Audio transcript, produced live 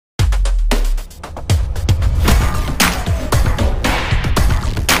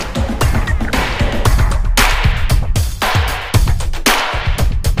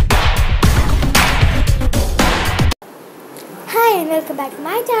welcome back to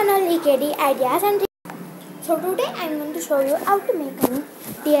my channel EKD Ideas and Dreams. So today I am going to show you how to make a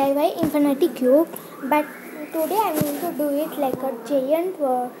DIY infinity cube, but today I am going to do it like a giant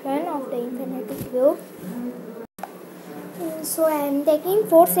version of the infinity cube. So I am taking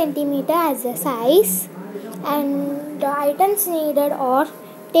 4 cm as a size, and the items needed are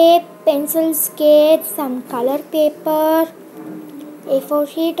tape, pencil, sketch, some color paper, A4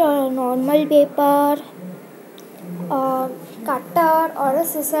 sheet or a normal paper, a cutter or a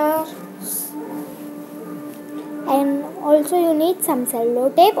scissor, and also you need some cello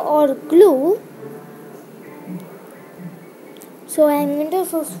tape or glue. So I am going to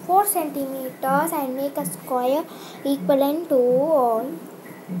use 4 centimeters and make a square equivalent to all.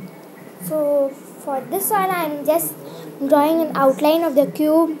 So for this one I am just drawing an outline of the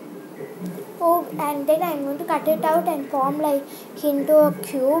cube. And then I am going to cut it out and form like into a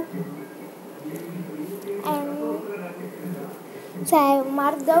cube. And so I have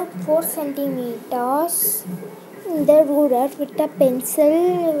marked out 4 centimeters in the ruler with a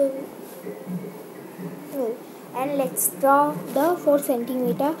pencil. And let's draw the 4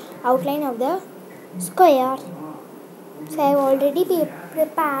 centimeter outline of the square. So I have already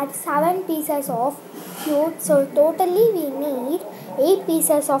prepared 7 pieces of cubes. So totally we need 8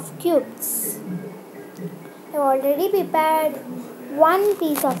 pieces of cubes. I have already prepared 1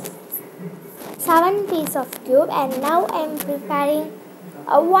 piece of 7 piece of cube, and now I am preparing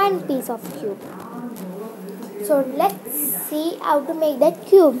a 1 piece of cube. So let's see how to make that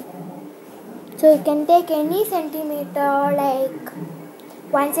cube. So you can take any centimeter like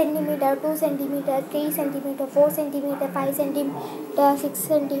 1 centimeter, 2 centimeter, 3 centimeter, 4 centimeter, 5 centimeter, 6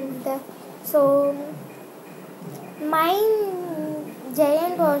 centimeter. So mine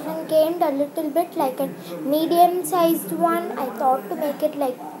giant version came a little bit like a medium sized one. I thought to make it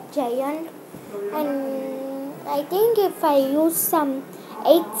like giant, and I think if I use some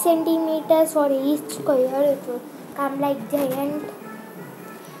 8 centimeters for each square, it will come like giant.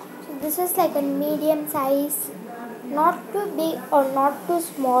 So this is like a medium size, not too big or not too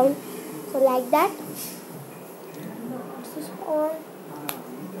small. So like that. This is all.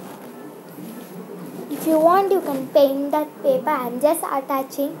 If you want, you can paint that paper. I am just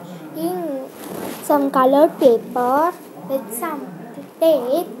attaching in some colored paper with some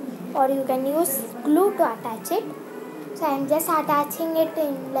tape, or you can use glue to attach it. So I am just attaching it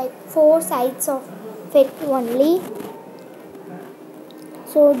in like 4 sides of it only.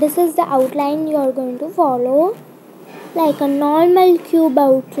 So this is the outline you are going to follow, like a normal cube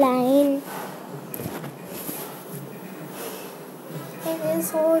outline. And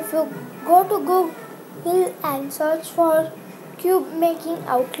so if you go to Google and search for cube making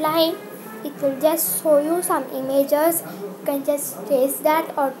outline, it will just show you some images. You can just trace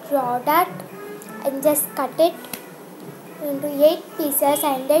that or draw that and just cut it into 8 pieces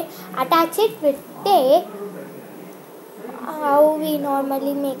and then attach it with tape, how we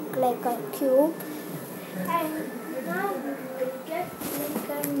normally make like a cube. And now we will get like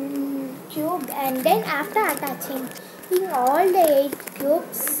a cube, and then after attaching all the 8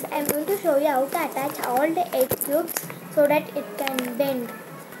 cubes, I am going to show you how to attach all the 8 cubes so that it can bend.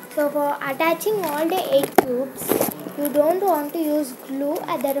 So for attaching all the 8 cubes, you don't want to use glue,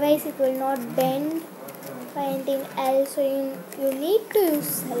 otherwise it will not bend or anything else. So you need to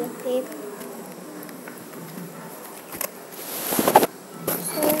use cello tape.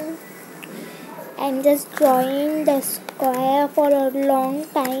 So I'm just drawing the square for a long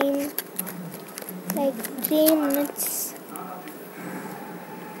time, like 3 minutes.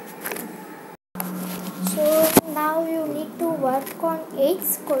 So now you need to work on 8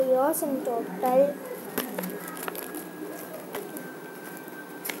 squares in total.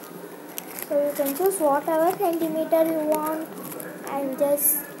 So you can choose whatever centimeter you want and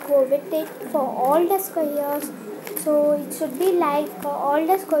just go with it for all the squares. So it should be like all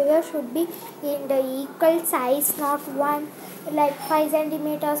the squares should be in the equal size, not one like 5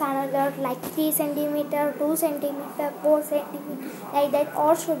 centimeters, another like 3 centimeter, 2 centimeter, 4 centimeter, like that.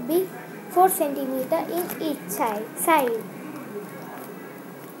 All should be 4 centimeter in each side.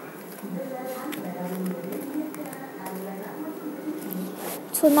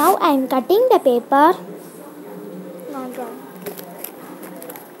 So now I am cutting the paper. Not drawing.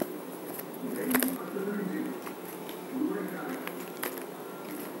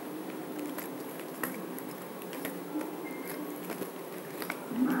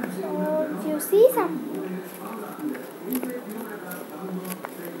 So if you see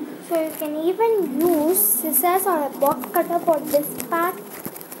so you can even use scissors or a box cutter for this part.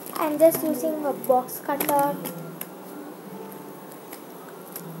 I am just using a box cutter.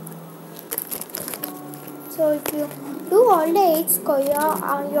 So So if you do all the 8 square,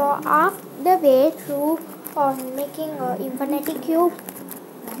 you're half the way through on making an infinity cube.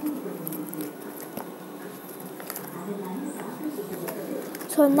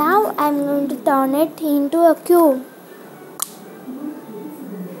 So now I'm going to turn it into a cube.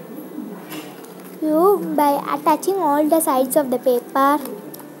 By attaching all the sides of the paper.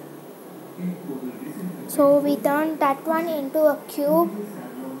 So we turn that one into a cube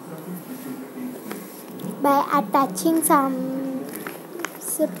by attaching some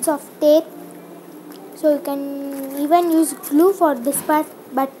strips of tape. So you can even use glue for this part,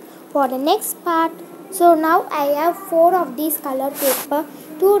 but for the next part. So now I have 4 of these color paper,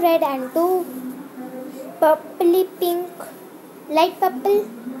 2 red and 2 purpley pink, light purple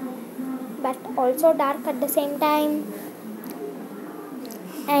but also dark at the same time.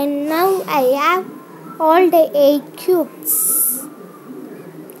 And now I have all the 8 cubes.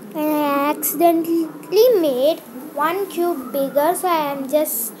 And I accidentally made one cube bigger, so I am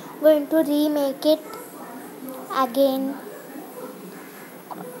just going to remake it again.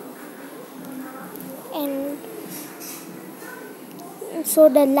 And so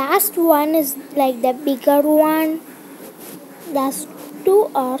the last one is like the bigger one. Last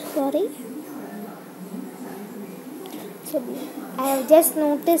two are sorry. So I have just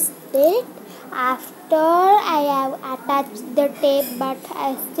noticed it after I have attached the tape, but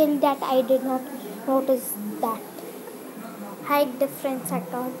still that I did not notice that height difference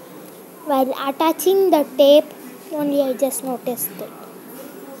at all. While attaching the tape, only I just noticed it.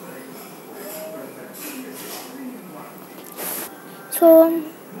 So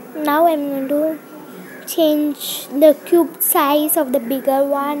now I'm going to change the cube size of the bigger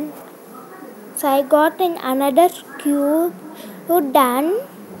one. So I got another cube done.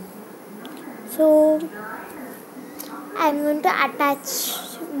 So I'm going to attach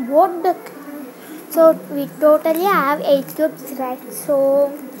both the. So we totally have 8 cubes, right?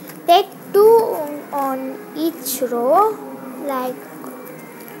 So take 2 on each row, like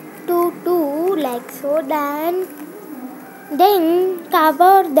 2 like so. Then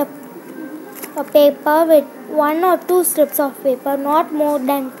cover the paper with 1 or 2 strips of paper, not more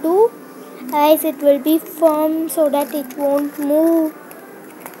than 2. Otherwise it will be firm so that it won't move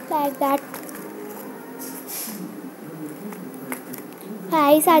like that.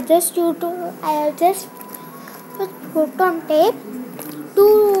 I suggest you to just put on tape,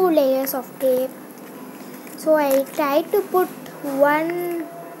 2 layers of tape. So I tried to put one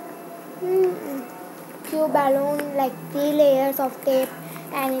cube alone, like 3 layers of tape,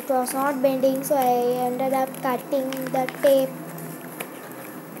 and it was not bending, so I ended up cutting the tape.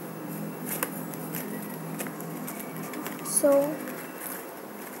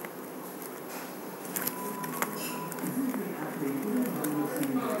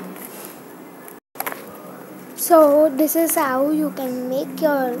 So this is how you can make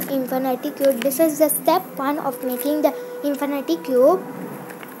your infinity cube. This is the step 1 of making the infinity cube.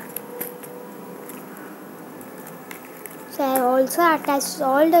 So I also attached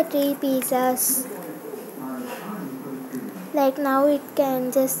all the 3 pieces. Like now it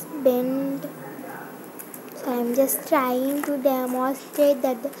can just bend. So I'm just trying to demonstrate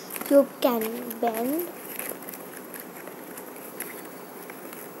that the cube can bend.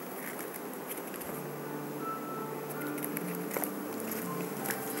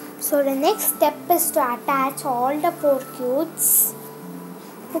 So the next step is to attach all the 4 cubes.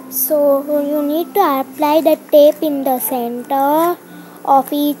 So you need to apply the tape in the center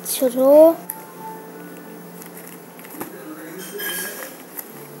of each row.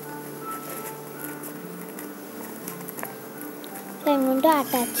 So I'm going to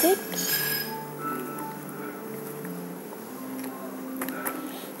attach it.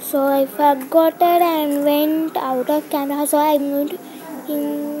 So I forgot it and went out of camera. So I'm going to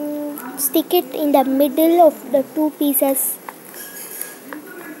stick it in the middle of the 2 pieces.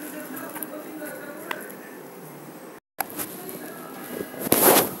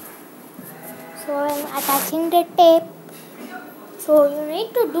 So I'm attaching the tape. So you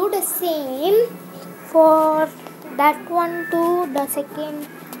need to do the same for that one too, the second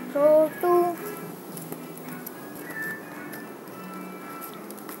row too.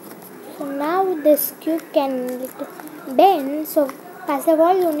 So now this cube can bend. So first of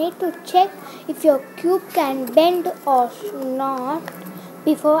all you need to check if your cube can bend or not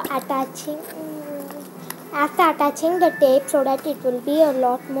before attaching. After attaching the tape, so that it will be a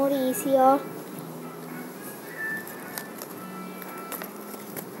lot more easier.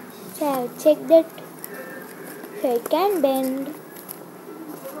 So I have checked it. So it can bend.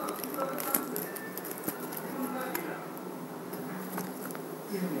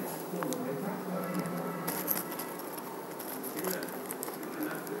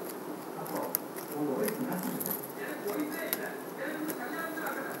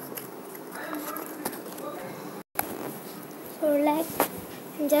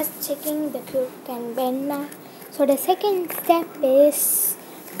 just checking the cube can bend now. So the second step is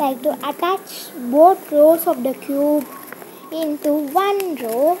like to attach both rows of the cube into one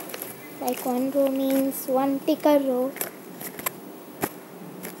row. Like one row means one thicker row,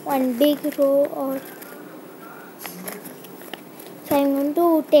 one big row. Or so I'm going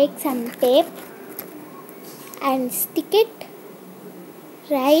to take some tape and stick it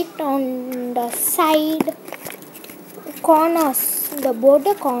right on the side corners, the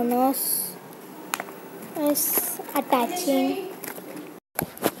border corners is attaching.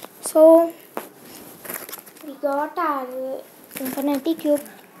 So we got our infinity cube.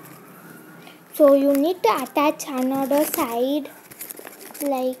 So you need to attach another side,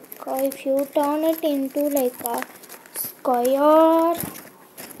 like if you turn it into like a square,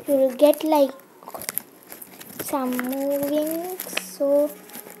 you will get like some moving. So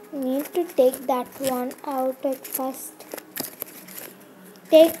you need to take that one out at first.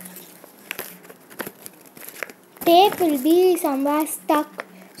 Tape will be somewhere stuck.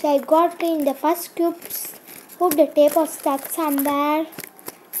 So I got in the first cubes. Hope the tape was stuck somewhere.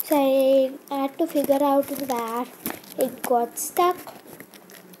 So I had to figure out where it got stuck.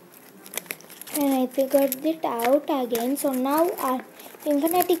 And I figured it out again. So now our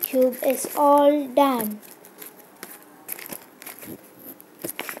infinity cube is all done.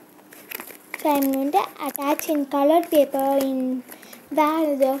 So I am going to attach in colored paper in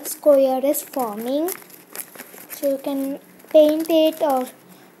where the square is forming. So you can paint it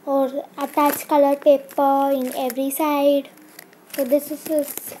or attach colored paper in every side. So this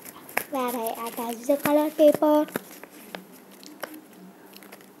is where I attach the colored paper.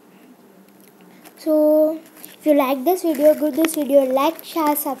 So if you like this video, give this video like,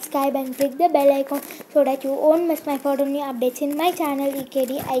 share, subscribe and click the bell icon so that you won't miss my further new updates in my channel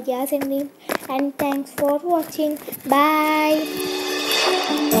EKD Ideas and Dreams. And thanks for watching. Bye.